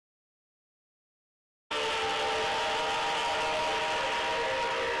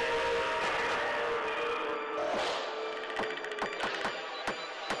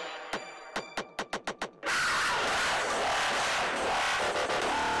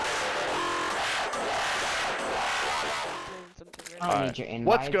I don't need your invites.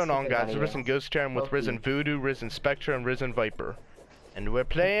 What's going on, Get out guys? of RiiZeN here. Ghost here. I'm with RiiZeN Voodoo, RiiZeN Spectre, and RiiZeN Viper. And we're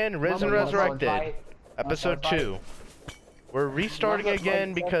playing RiiZeN Ressurected, episode 2. We're restarting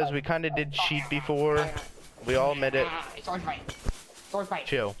again because we kind of did cheat before. We all admit it.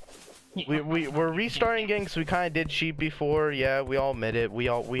 Chill. We're restarting again because we kind of did cheat before. Yeah, we all admit it. We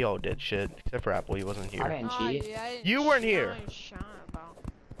all did shit, except for Apple. He wasn't here. I didn't cheat. Yeah, I didn't You weren't here.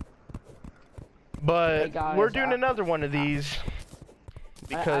 But Hey guys, we're doing another one of these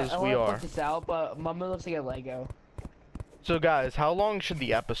because we I are. put this out, but Mama looks like a Lego. So guys, how long should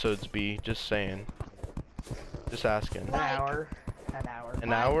the episodes be? Just saying. Just asking. An hour. An hour.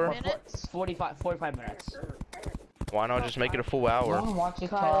 An hour? 45 minutes. Why not just make it a full hour? No one watches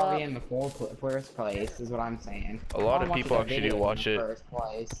Terraria in the first place, is what I'm saying. A lot of people actually do watch it. First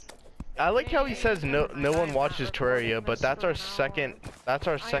place. I like how he says no one watches Terraria, but that's our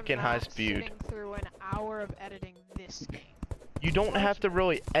second highest viewed. Through an hour of editing this game. You don't have to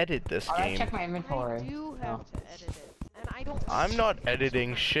really edit this Alright, game. check my inventory. I do have to edit it, and I don't. I'm not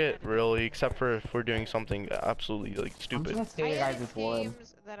editing shit really, except for if we're doing something absolutely like I'm stupid. just gonna steal your I edit guys' wood.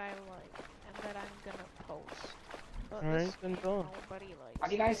 games that I like and that I'm gonna post. But Alright, this then go. nobody likes. How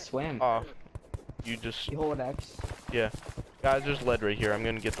do you guys it. swim? Oh, you just You hold X. yeah, guys. There's lead right here. I'm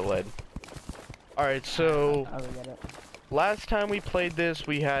gonna get the lead. All right, so. I will get it. Last time we played this,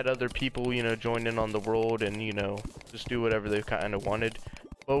 we had other people, you know, join in on the world and, you know, just do whatever they kind of wanted.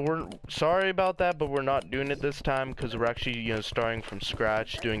 But we're sorry about that, but we're not doing it this time because we're actually, you know, starting from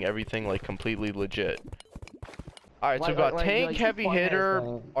scratch, doing everything like completely legit. Alright, so we've got tank, heavy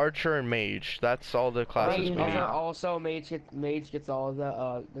hitter, archer, and mage. That's all the classes we need. Also, mage gets all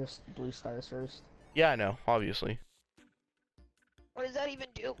the blue stars first. Yeah, I know, obviously. What does that even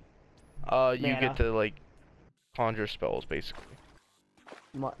do? You get to, like, conjure spells, basically.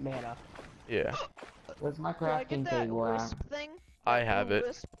 Mana. Yeah. Where's my Do I get crafting that table at? wisp thing? I That have blue it.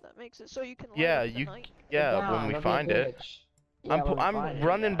 wisp that makes it so you can light Yeah, up the you. night? Yeah, when we that'd be find a it. glitch. Yeah, when we I'm find it,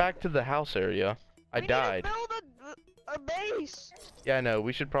 running yeah. back to the house area. I died. We need to build a base. Yeah, I know.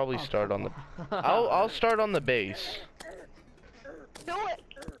 We should probably Oh, start on the. come on. I'll start on the base. Do it.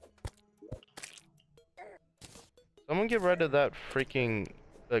 Someone get rid of that freaking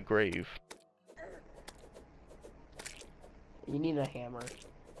grave. You need a hammer.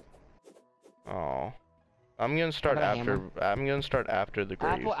 Oh, I'm gonna start got a after. hammer. I'm gonna start after the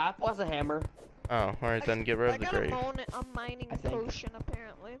grave. Apple has a hammer. Oh, all right then. Get rid of the grave. I got a mining I think. potion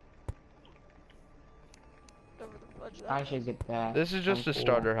apparently. Over the fudge that I is. should get that. This is just I'm a cool.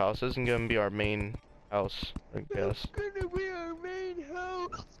 starter house. This isn't gonna be our main house, I guess. It's gonna be our main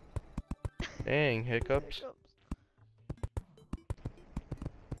house. Dang, hiccups.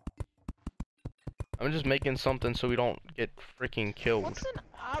 I'm just making something so we don't get freaking killed. What's an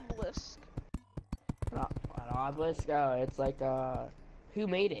obelisk? An obelisk. Oh, it's like who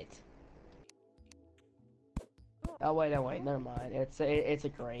made it? Oh wait, no wait, never mind. It's a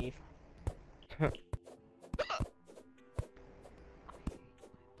grave.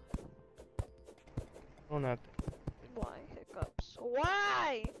 Oh, not. Why hiccups?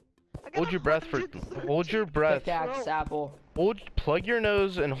 Why? I got Hold your breath for. 113. Hold your breath. Pickaxe, Bro. apple. Plug your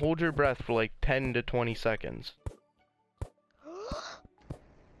nose and hold your breath for like 10 to 20 seconds.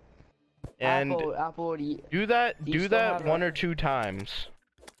 And Apple. do that do you still have one a- or two times.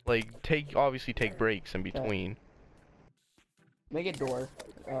 Like obviously take breaks in between. Make a door,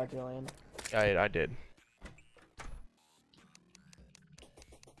 Julian. I did.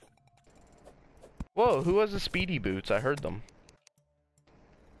 Whoa, who has the speedy boots? I heard them.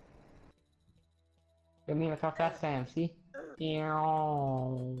 Give me a talk fast, Sam. See?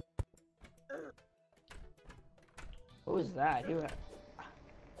 Ew. What was that?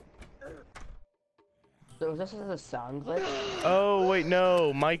 So was this a sound glitch? Oh wait,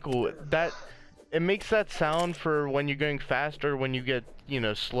 no, Michael. It makes that sound for when you're going faster, when you get, you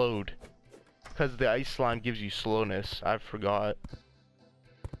know, slowed. Because the ice slime gives you slowness. I forgot.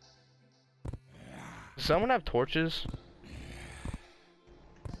 Does someone have torches?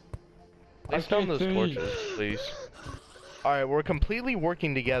 Place down those torches, please. Alright, we're completely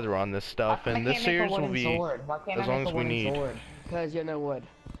working together on this stuff, and this series will be as long as we need. Because you have no wood.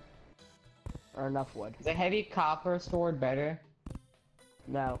 Or enough wood. Is a heavy copper sword better?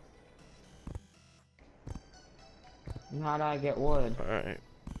 No. How do I get wood? Alright.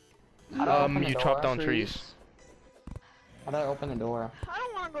 How do I open the You door? chop down trees. How do I open the door? I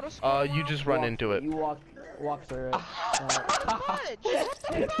don't want to go to school. You just run into it. You walk through it.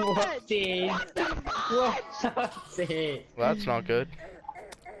 Whoopsies. Whoopsies. Well, that's not good.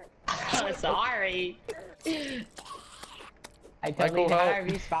 Sorry. I Michael, totally help. gotta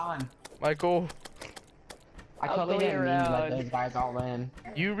respawn. Michael. I I'll totally go didn't mean to let around. those guys all in.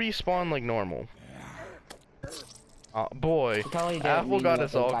 You respawn like normal. Oh boy, I totally didn't Apple mean to got let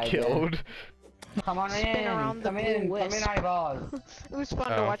us those all guys killed. Come on Spin in. around the Come blue in. Come in, wisp. eyeballs. It was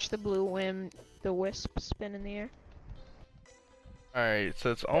fun to watch the the wisp spin in the air. Alright,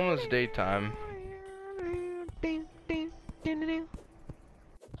 so it's almost daytime.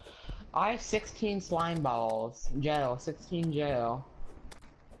 I have 16 slime balls. Gel. 16 gel.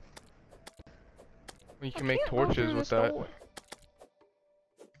 We can make torches with that.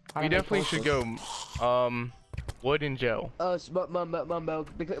 We definitely should go, wood and gel. Oh, Mumbo,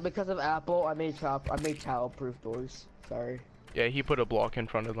 because of Apple, I made child-proof doors. Sorry. Yeah, he put a block in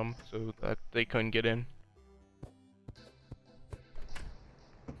front of them so that they couldn't get in.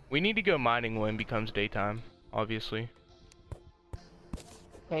 We need to go mining when it becomes daytime, obviously.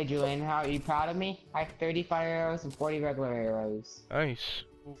 Hey Julian, how are you proud of me? I have 30 fire arrows and 40 regular arrows. Nice.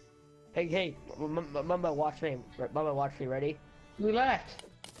 Hey, Mumbo, watch me. Mumbo, watch me. Ready? We left.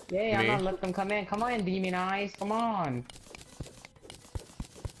 Yay, I'm Me? gonna let them come in. Come on, demon eyes. Come on.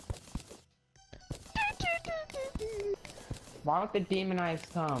 Why don't the demon eyes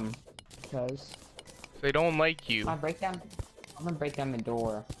come? Because. They don't like you. I'm gonna break down the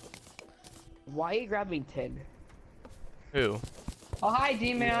door. Why are you grabbing tin? Who? Oh, hi,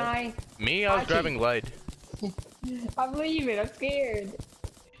 demon eye. Me? I was Archie. grabbing lead. I'm leaving. I'm scared.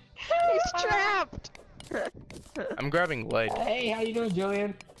 He's trapped! I'm grabbing lead. Hey, how you doing,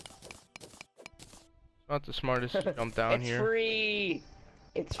 Julian? Not the smartest to jump down It's here. free.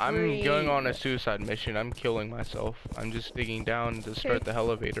 It's free. I'm going on a suicide mission. I'm killing myself. I'm just digging down to start the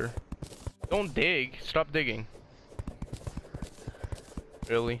elevator. Don't dig. Stop digging.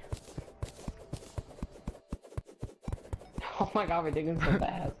 Really? Oh my god, we're digging so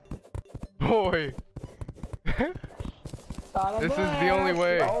fast. Boy! This is the only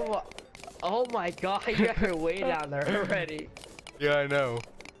way. Oh my god, you guys are way down there already. Yeah, I know.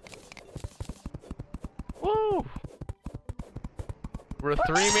 Woo! We're a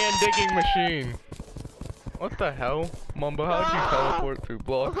 3-man digging machine. What the hell? Mumbo, how'd you teleport through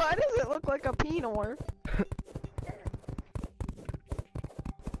blocks? Why does it look like a penor?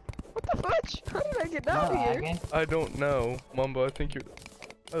 What the fudge? How did I get down here? I don't know. Mumbo, I think you're...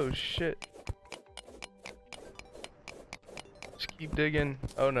 Oh shit. Just keep digging.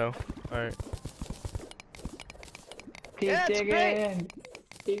 Oh no. Alright. Keep Yeah, it's digging.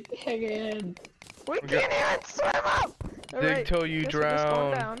 Keep digging. We can't even swim up! Dig till you guess we're just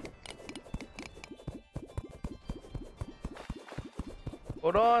going drown. down.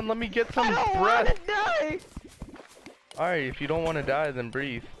 Hold on, let me get some I don't breath. wanna die! Alright, if you don't want to die, then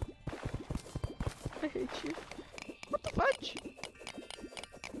breathe. I hate you. What the fudge?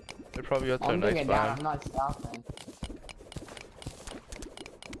 They probably got so I'm nice digging down. I'm by. not stopping.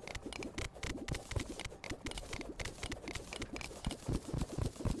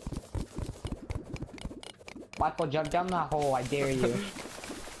 Michael, jump down that hole. I dare you.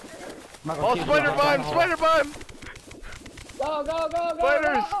 Michael, Oh, keep spider jumping down bomb! the hole. Spider bomb! Go, go, go, go!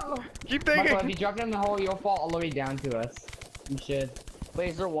 Spiders! Go! Keep Michael, if digging! you drop down the hole, you'll fall all the way down to us. You should. Wait,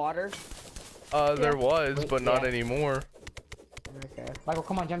 is there water? There was, Wait, but not yeah. anymore. Okay. Michael,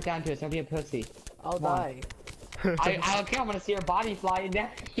 come on, jump down to us. Don't be a pussy. I'll Come on. die. I don't care. I'm gonna see your body flying down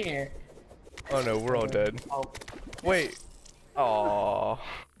here. Oh no, we're all dead. Oh, Wait. Aww.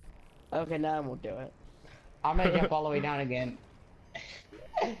 Okay, now I won't do it. I'm gonna jump all the way down again.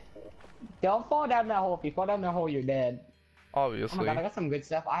 Don't fall down that hole. If you fall down that hole, you're dead. Oh my Obviously. god, I got some good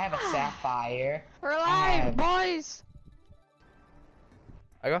stuff. I have a sapphire. We're alive, boys!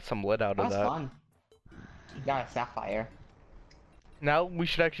 I got some lead out of That's that. fun. You got a sapphire. Now we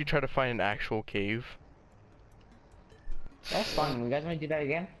should actually try to find an actual cave. That's fun. You guys wanna do that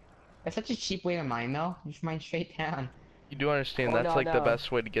again? That's such a cheap way to mine, though. You just mine straight down. You do understand Oh, that's no, like the no.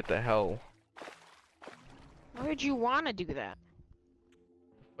 best way to get to hell. Why would you want to do that?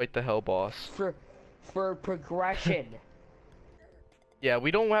 Fight the hell boss. For progression. Yeah,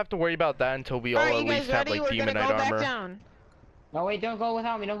 we don't have to worry about that until we all Alright, at you guys least have ready? like We're gonna demonite go back armor. down. No, wait, don't go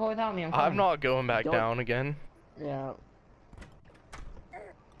without me. Don't go without me. I'm I'm not going back Don't- down again. Yeah.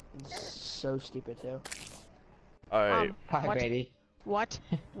 It's so stupid too. Alright. Hi, What? Brady. What?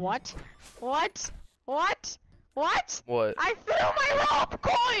 What? What? What? What? What? I threw my rope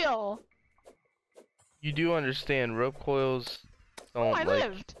coil! You do understand rope coils Oh, don't I like...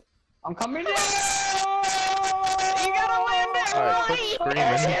 lived. I'm coming down! You gotta land it Alright, quit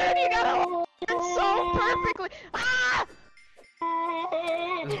right! screaming. You gotta land it so perfectly! Ah!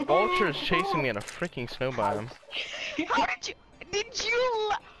 This vulture is chasing me in a freaking snow biome. How did you... Did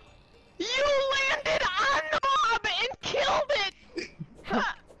you... You landed on the mob and killed it!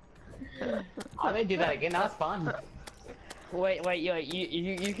 I let me do that again. That was fun. Wait,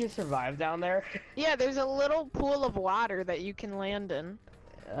 you can survive down there? Yeah, there's a little pool of water that you can land in.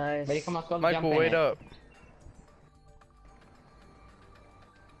 Ready? Come on, let's go jump Michael, in wait it. up.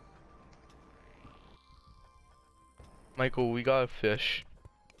 Michael, we got a fish.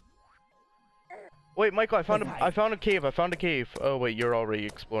 Wait, Michael, I found a cave. I found a cave. Oh wait, you're already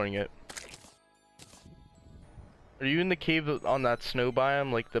exploring it. Are you in the cave on that snow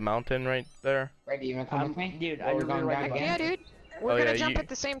biome, like the mountain right there? Ready? You wanna come with me? Dude, Or I we're really going like back it. again? Yeah, dude. We're Oh, gonna yeah, jump at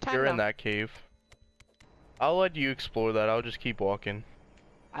the same time You're though. in that cave. I'll let you explore that. I'll just keep walking.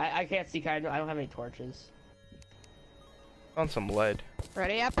 I can't see. I don't have any torches. Found some lead.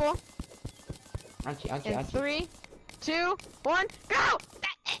 Ready, Apple? Aren't you? In 3, 2, 1, go!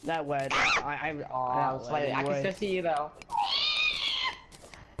 That wed. I can still see you though.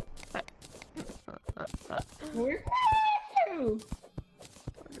 We're gonna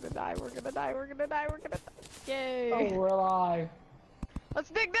die, we're gonna die, we're gonna die, we're gonna die. Yay! Oh, we're alive. Let's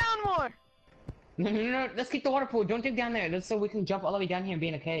dig down more! No. Let's keep the water pool. Don't dig down there. That's so we can jump all the way down here and be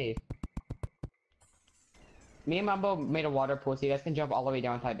in a cave. Me and Mambo made a water pool so you guys can jump all the way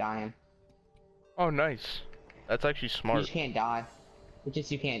down without dying. Oh, nice. That's actually You smart. just can't die. It's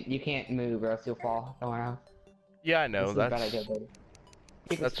just you can't move or else you'll fall. Don't worry. Yeah, I know. This is a bad idea, baby.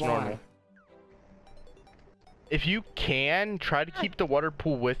 Keep That's exploring. normal. If you can, try to keep the water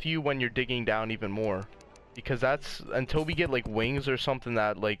pool with you when you're digging down even more. Because that's, until we get like wings or something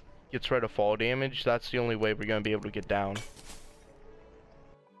that like gets rid of fall damage, that's the only way we're gonna be able to get down.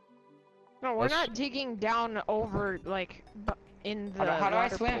 No, we're not digging down over, like, in the How do I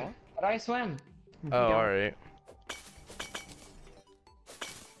water swim? pool. How do I swim? Oh, alright.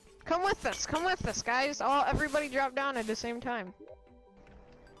 Come with us, guys. Everybody drop down at the same time.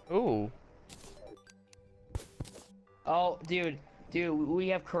 Ooh. Oh, dude, we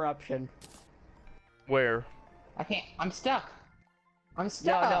have corruption. Where? I can't. I'm stuck. I'm No,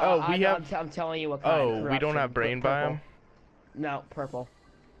 stuck. no. Oh, I'm telling you what kind of Oh, we don't corruption. have brain Purple. biome? No, purple.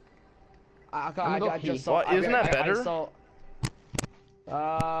 I'm gonna go pee. Well, isn't that better?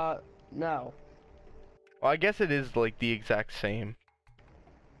 No. Well, I guess it is like the exact same.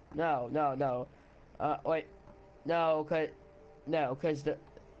 No. Wait. No, cause the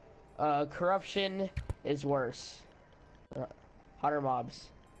corruption is worse. Hotter mobs.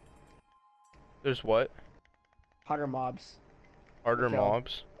 There's what? Hotter mobs. Harder Okay.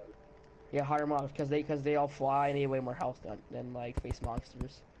 mobs? Yeah, hotter mobs, cause they all fly and they have way more health than like face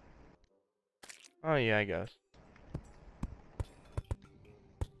monsters. Oh yeah, I guess.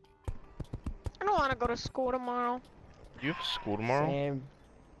 I don't want to go to school tomorrow. You have school tomorrow? Same.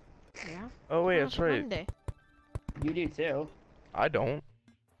 Yeah. Oh wait, Tomorrow's that's right. Monday. You do too. I don't.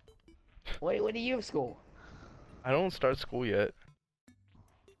 Wait, when do you have school? I don't start school yet.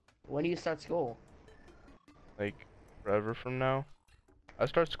 When do you start school? Like, forever from now. I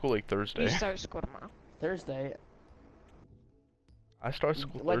start school like Thursday. You start school tomorrow. Thursday. I start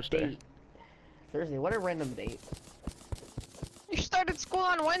school What Thursday. date? Thursday. What a random date. You started school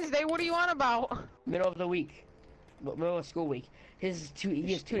on Wednesday. What do you want about? Middle of the week. Middle of school week. He has 2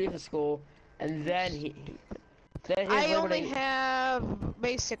 days of school, and then I only have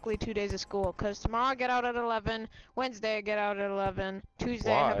basically 2 days of school, because tomorrow I get out at 11, Wednesday I get out at 11,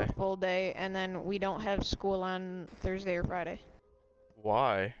 Tuesday I have Why? a full day, and then we don't have school on Thursday or Friday.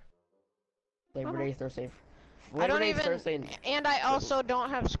 Why? Labor Day, Thursday. I don't Labor Day, even, Thursday. and I also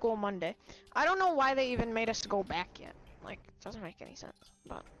don't have school Monday. I don't know why they even made us go back yet. Like, it doesn't make any sense,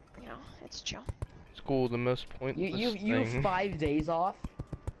 but, you know, it's chill. School, the most pointless You have thing. 5 days off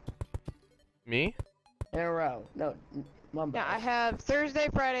Me? in a row. No, Monday. Yeah, I have Thursday,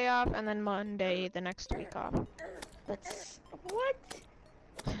 Friday off, and then Monday the next week off. That's what?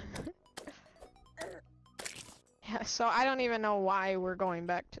 Yeah, so I don't even know why we're going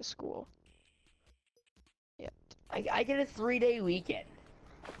back to school. Yet. I get a 3-day weekend.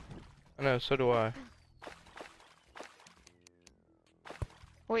 I know, so do I.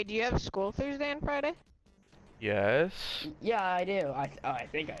 Wait, do you have school Thursday and Friday? Yes. Yeah, I do. I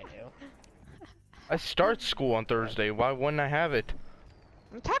think I do. I start school on Thursday. Why wouldn't I have it?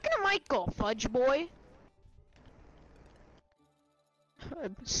 I'm talking to Michael, fudge boy.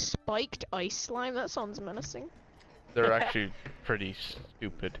 Spiked ice slime? That sounds menacing. They're actually pretty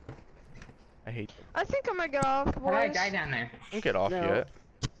stupid. I hate them. I think I'm gonna get off, How did I boys. die down there? Don't get off No. yet.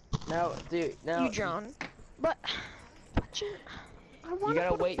 No, dude, no. You drown. But I wanna gotta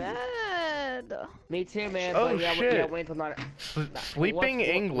go to wait. bed. Me too, man. Oh, but you gotta shit. wait until not. Sleeping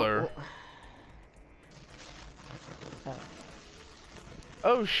angler.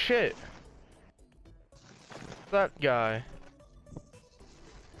 Oh shit. That guy.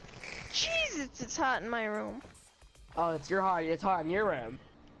 Jesus, it's hot in my room. Oh, it's hot in your room.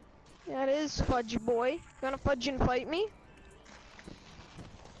 Yeah, it is, Fudge boy. You wanna fudge and fight me?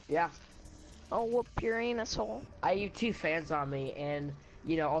 Yeah. I'll whoop your anus hole. I have 2 fans on me, and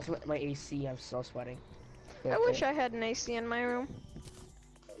you know, also my AC. I'm still sweating. I wish I had an AC in my room.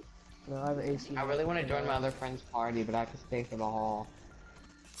 No, I have an AC. I really want to join my other friend's party, but I have to stay for the hall.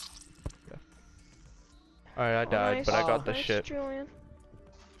 Alright, I died, nice. but I got the Nice, shit. Julian.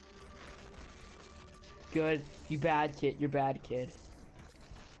 Good. You bad kid. You're bad kid.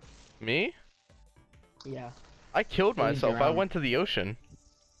 Me? Yeah. I killed Please myself. I drown. went to the ocean.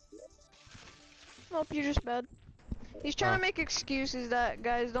 Nope, you're just bad. He's trying to make excuses that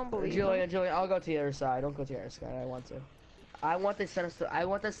guys don't believe him. Julian, I'll go to the other side. Don't go to the other side. I want to. I want this sense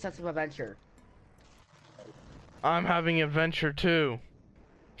of adventure. I'm having adventure too.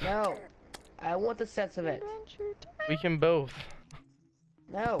 No. I want the sense of it. Adventure time. We can both.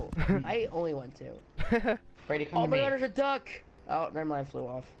 No. I only want to. Brady, come Oh to my me. god, there's a duck! Oh, never mind, flew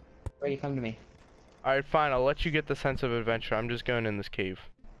off. Brady, come to me. Alright, fine. I'll let you get the sense of adventure. I'm just going in this cave.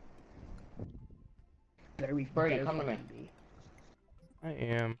 Brady, come to me. I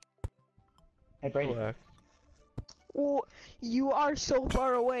am. Hey, Brady. Relax. Oh, you are so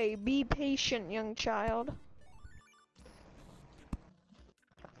far away. Be patient, young child.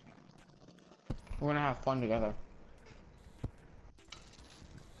 We're gonna have fun together.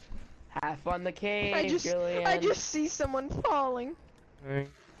 Have fun the cave, Julian. I just see someone falling. Hey.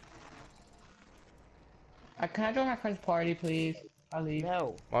 Can I join my friend's party, please? I'll leave.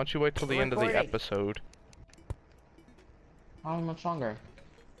 No. Why don't you wait till the end of the Recording. episode? How much longer?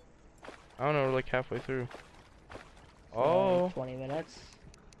 I don't know, we're like halfway through. Oh, 20 minutes.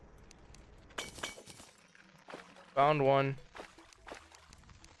 found one.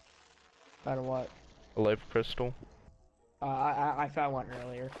 Found what? A life crystal. I found one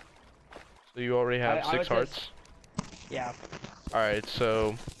earlier. So you already have I 6 was hearts? just- Yeah. Alright,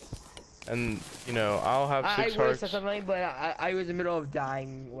 so... And, you know, I'll have 6 I would have hearts. said something, but I was in the middle of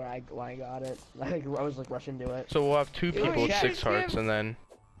dying when I got it. I was like rushing to it. So we'll have 2 people with yeah. 6 hearts, and then...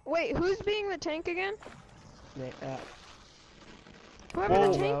 Wait, who's being the tank again? Yeah. Whoever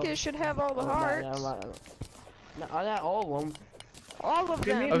Whoa. the tank is should have all the hearts. Not all of them. All of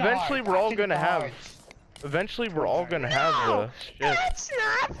Give me them. the Eventually hearts. we're all I should gonna the have... hearts. Eventually we're all gonna have No! the shit. That's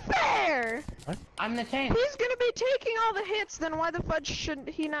not fair! I'm the tank. He's gonna be taking all the hits, then why the fudge should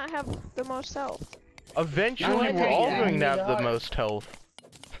he not have the most health? Eventually wanna we're take all that. going to have the Hearts. most health.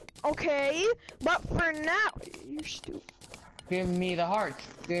 Okay, but for now, you're stupid. Give me the hearts.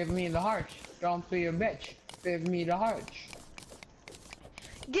 Give me the hearts. Don't be a bitch. Give me the hearts.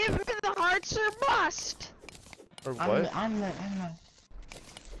 Give me the hearts or bust! Or I'm what? the, I'm the.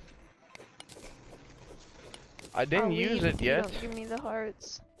 I didn't I'll use leave it if you yet. don't give me the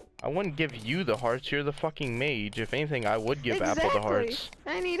hearts. I wouldn't give you the hearts, you're the fucking mage. If anything, I would give Apple the hearts.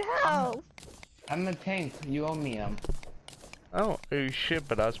 I need help. I'm the tank. You owe me them. I don't owe you shit,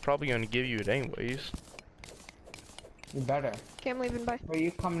 but I was probably gonna give you it anyways. You better. Okay, I'm leaving. Bye. Are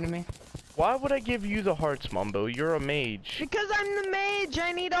you coming to me? Why would I give you the hearts, Mumbo? You're a mage. Because I'm the mage,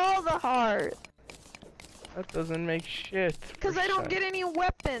 I need all the heart. That doesn't make shit. Because I don't get any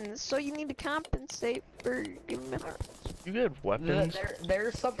weapons, so you need to compensate for giving me hearts. You get weapons?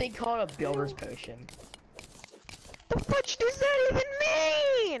 There's something called a builder's potion. The fudge does that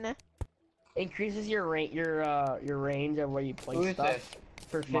even mean? Increases your range of where you place Who is stuff this?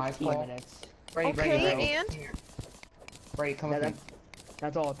 for My 15 fault. minutes. Brady, Okay, Brady, Brady. and? Brady, come with That- me.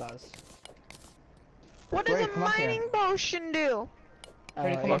 That's all it does. What does Wait, a come up here. mining potion do?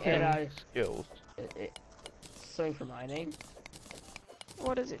 Pretty It, cool. Fucking skills. something for mining.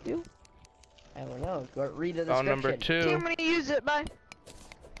 What does it do? I don't know. Go read the Found description. number Okay, 2. I'm gonna use it, bye.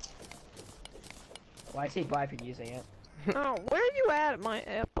 Well, I say bye if you're using it. Oh, where are you at, my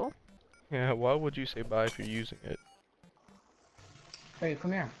apple? Yeah, why would you say bye if you're using it? Brady,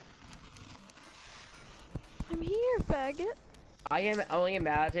 come here. I'm here, faggot. I am only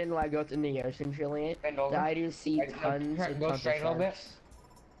imagine when I go in the ocean, Julian, Bend over. that I do see Right, tons and go tons straight of a little bit. sharks.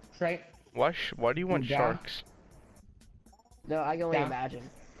 Straight. Why do you want Down. sharks? No, I can only Down. imagine.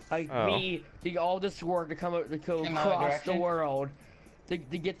 Like Oh. we do all this work to come to go In another across the direction? world to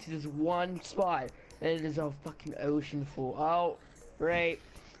get to this one spot, and it is a fucking ocean full. Oh, great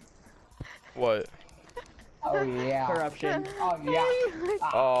What? Oh yeah. corruption. Oh yeah.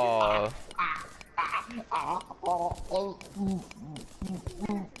 Oh,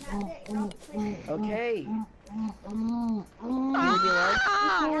 Okay. Leave me alone.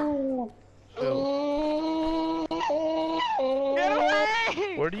 Get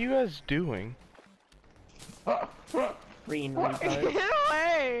away! what are you guys doing? Green retard. Get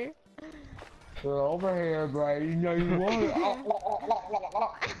away! You're over here, Brady. No, you won't.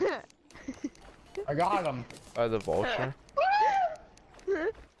 I got him. By the vulture.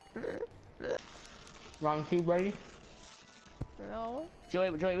 Round 2, Brady. No.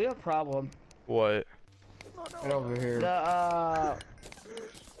 Joey, we have a problem. What? Get over here. The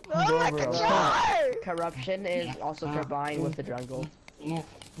corruption is also combined with the jungle.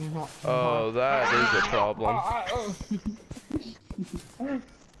 Oh, that is a problem.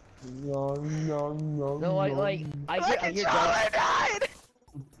 No, No, like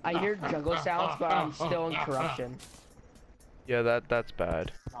I hear jungle sounds, but I'm still in corruption. Yeah, that's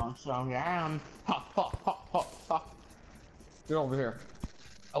bad. Get over here.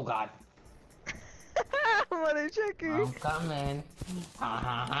 Oh God. What a chicken. I'm coming.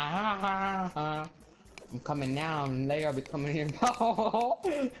 I'm coming now, and they are becoming in.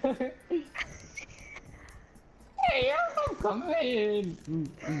 Hey, I'm coming.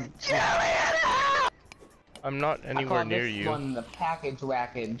 I'm not anywhere near this you. one the package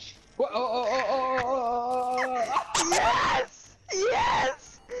wackage. Yes!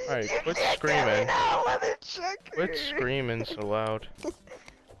 Yes! Alright, You quit did screaming. get me now, mother chucker. Quit screaming so loud.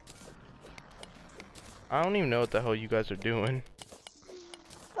 I don't even know what the hell you guys are doing.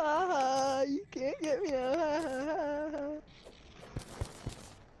 Haha, you can't get me now.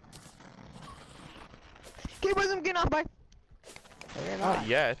 Okay, boys, I'm getting off. Bye. Not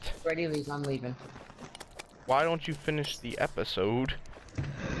yet. Ready, leave. I'm leaving. Why don't you finish the episode?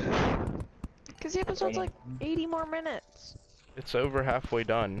 Because the episode's like 80 more minutes. It's over halfway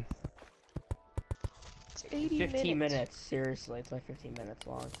done. It's 80 15 minutes. Seriously, it's like 15 minutes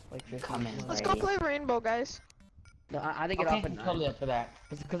long. Like 15 Come in. minutes. Let's go play Rainbow, guys. No, I think it Okay, off at 9. totally up for that.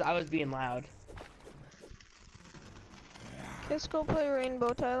 Because I was being loud. Let's go play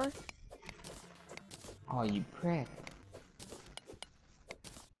Rainbow, Tyler. Oh, you prick.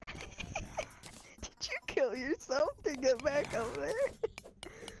 Did you kill yourself to get back up there?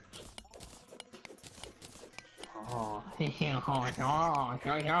 Oh, get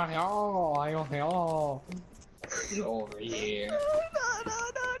over here. No.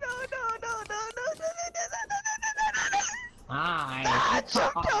 Hi. I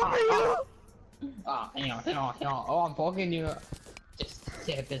jumped over you. Oh, I'm poking you. Just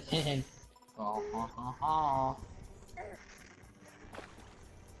tip this in. Oh.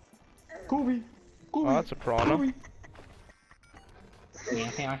 Kobe. Oh, that's a piranha.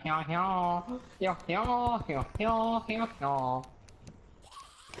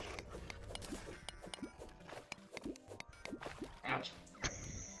 Ouch.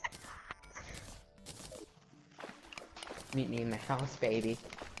 Meet me in the house, baby.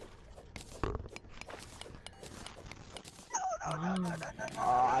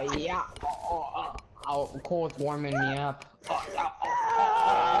 Oh, yeah. Oh, cold's warming me up.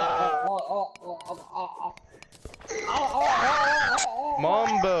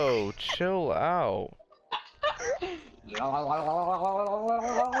 Mambo, chill out.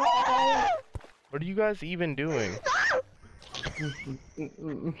 What are you guys even doing?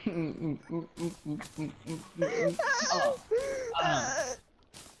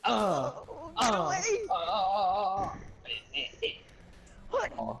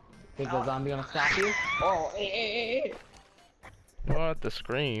 Is the zombie gonna stop you? Oh, hey. You don't have to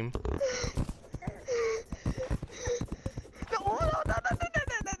scream. No.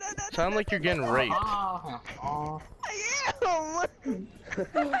 Sound like you're getting raped. I am.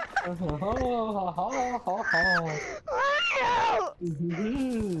 Hurry out!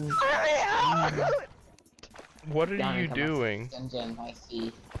 Hurry out! What are you doing? Dungeon, I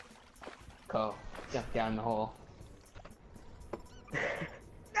see. Go. Jump down the hole.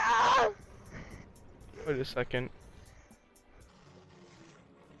 No! Wait a second.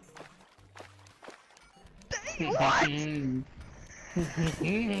 What?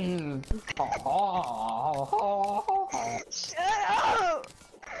 Shut up!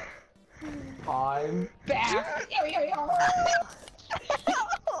 I'm back!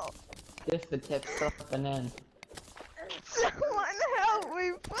 Just the tip slipping in. Someone help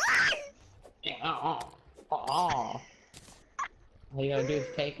me, please! All you gotta do is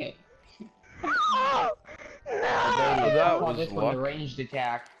take it. Oh, no! Oh, that Call was this one the luck. ranged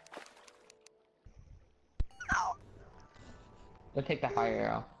attack. No! Go take the fire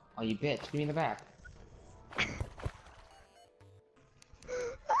arrow. Oh, you bitch. Give me the back.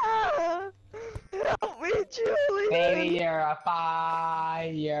 Help me, Julie! Baby, you're a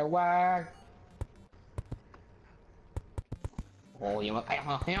firework. Oh, you want?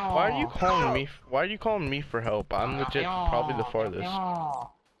 Why are you calling me? Why are you calling me for help? I'm legit probably the farthest.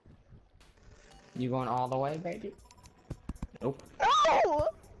 You going all the way, baby? Nope. No!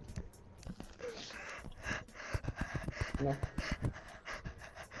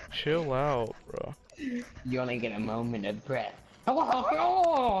 Chill out, bro. You only get a moment of breath.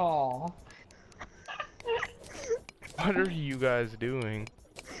 Oh! What are you guys doing?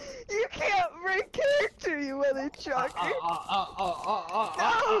 You can't break character, you mother trucker.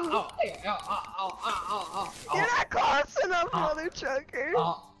 You're not close enough, mother trucker.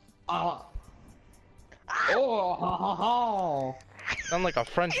 Sound like a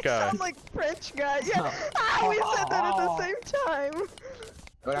French You guy. sound like French guy. Yeah, we said that at the same time.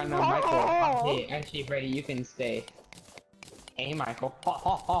 But I know, Michael. Actually, Freddy, you can stay. Hey, Michael.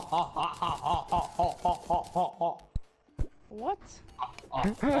 What?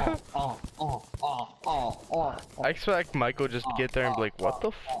 I expect Michael just to get there and be like, what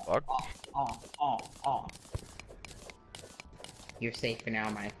the fuck? You're safe for now,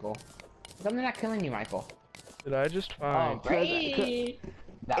 Michael. I'm not killing you, Michael. Did I just find?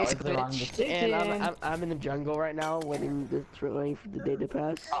 That was the wrong decision. And I'm in the jungle right now, waiting for the day to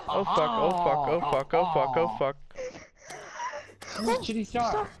pass. Oh fuck! Oh fuck! Oh fuck! Oh fuck! Oh fuck! Shitty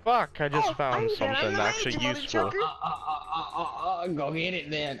star. Fuck! I just found something actually useful. Go get it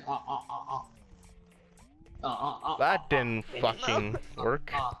then. That didn't fucking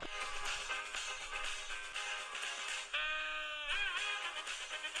work.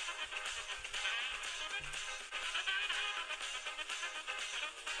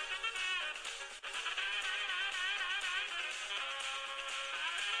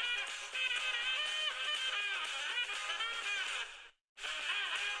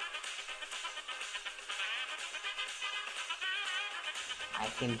 I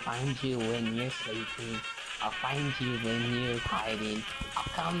can find you when you're sleeping. I'll find you when you're hiding. I'll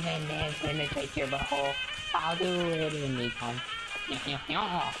come and then penetrate your butthole. I'll do it anytime. You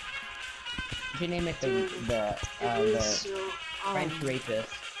should name it the French rapist.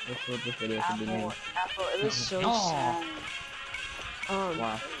 That's what this video should be named. Apple, it was so sad.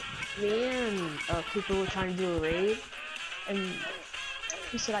 Wow. Me and people were trying to do a raid, and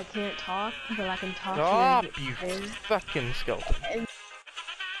he said I can't talk, but I can talk Stop, to you fucking skeleton. And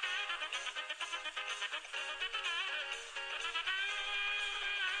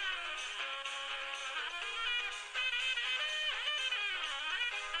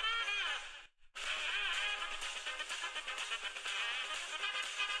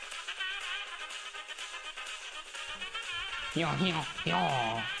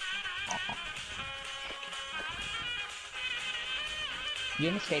You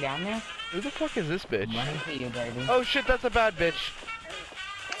gonna stay down there? Who the fuck is this bitch? I'm running for you, baby. Oh shit, that's a bad bitch.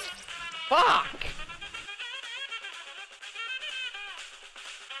 Fuck!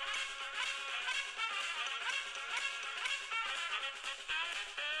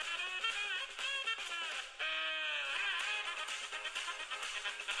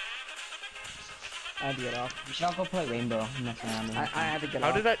 I had to get off. We should all go play Rainbow. I had to get How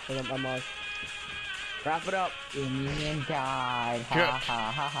off. did I? I'm off. Wrap it up. Indian died. Ha Shit. ha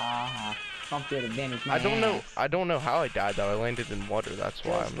ha ha ha. Bump your advantage, I don't know how I died though. I landed in water. That's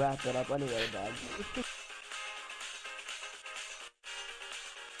why Just I'm. wrap it up anyway, dog.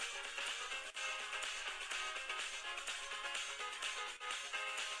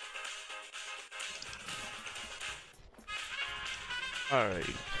 Alright.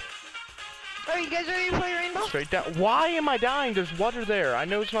 are you guys ready to play Rainbow? Straight down. Why am I dying? There's water there. I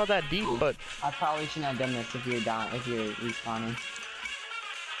know it's not that deep, but I probably shouldn't have done this if you're down, if you're respawning.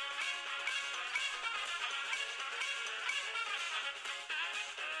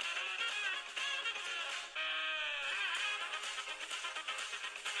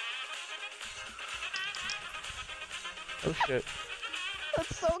 oh shit.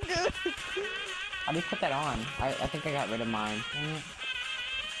 That's so good. How do you put that on? I think I got rid of mine. Dang it.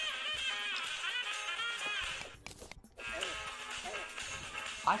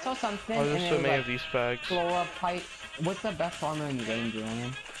 I saw something Oh, and there's it so was many like of these fags. chloropite. What's the best armor in the game,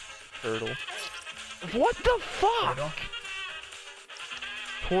 Julian? Turtle. What the fuck?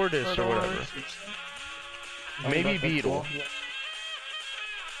 Tortoise or whatever. Maybe beetle.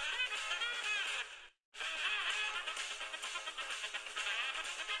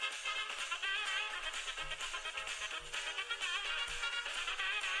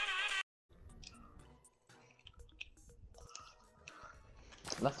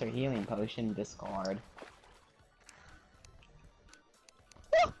 Lesser healing potion, discard.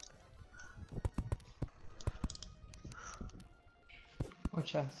 Or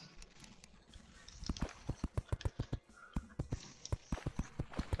chest.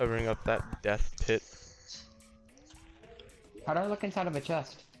 Covering up that death pit. How do I look inside of a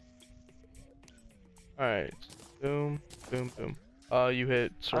chest? Alright. Boom, boom, boom. You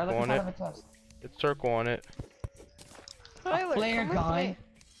hit How do I circle look on inside it. of a chest? Hit circle on it. Tyler, a flare come gun. with me.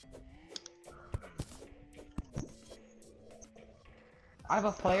 I have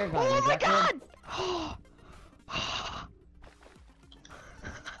a flare gun. Oh Is my that good? god!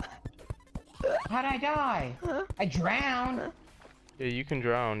 How'd I die? Huh? I drowned. Yeah, you can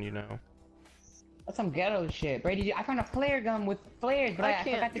drown, you know. That's some ghetto shit. Brady, I found a flare gun with flares, but I I can't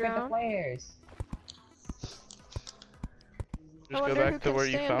forgot to get the drown. flares. Just go back to where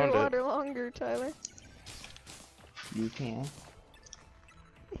you found it. Underwater longer, Tyler. You can.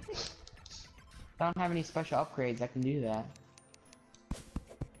 I don't have any special upgrades that can do that.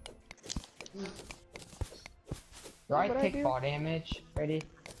 Do I take fall damage, Brady?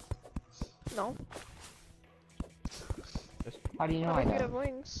 No. How do you know What I if you don't? have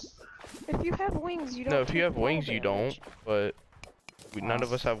wings? If you have wings, you don't. No, if you take have fall wings, you don't. damage. But none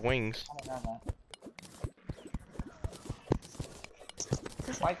of us have wings. I don't know that.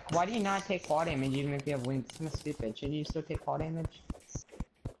 Why do you not take fall damage even if you have wings? It's kind of stupid. Shouldn't you still take fall damage?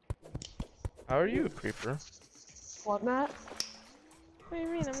 How are you a creeper? What, Matt? What do you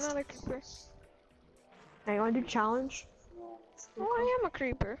mean? I'm not a creeper. Hey, you wanna do challenge? Oh, I am a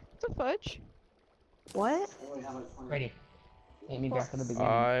creeper. What the fudge? What? Brady, take me back to the beginning.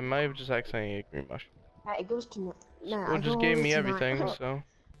 I might have just accidentally ate green mushroom. Matt, it goes to Matt. Well, I just go gave over me to everything, nine. so.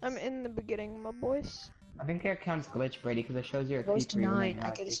 I'm in the beginning, my boys. I think your account's glitched, Brady, because it shows you're a It goes to creeper. 9. I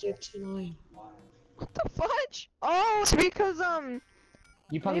can stay to 9. What the fudge? Oh, it's because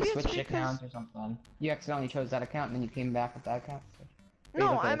You probably maybe it's switched because- accounts or something. You accidentally chose that account and then you came back with that account. So.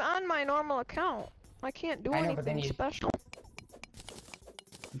 No, okay. I'm on my normal account. I can't do I know, but then anything you- special.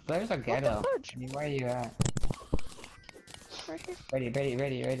 Flares are ghetto. fudge? I mean, where are you at? Right here.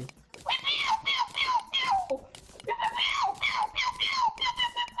 Ready.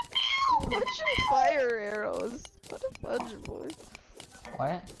 What's your fire arrows? What a fudge, boy.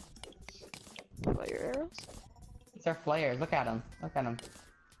 What? Fire arrows? These are flares. Look at them.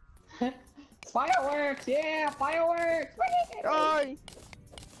 Fireworks! Yeah, fireworks! Oh,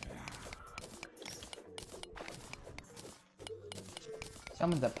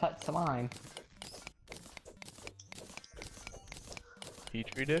 Someone's a put slime.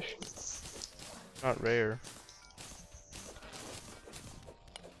 Petri dish? Not rare.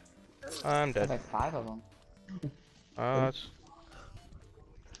 I'm There's dead. like 5 of them. That's...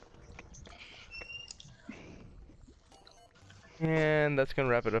 And that's gonna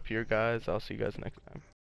wrap it up here, guys. I'll see you guys next time.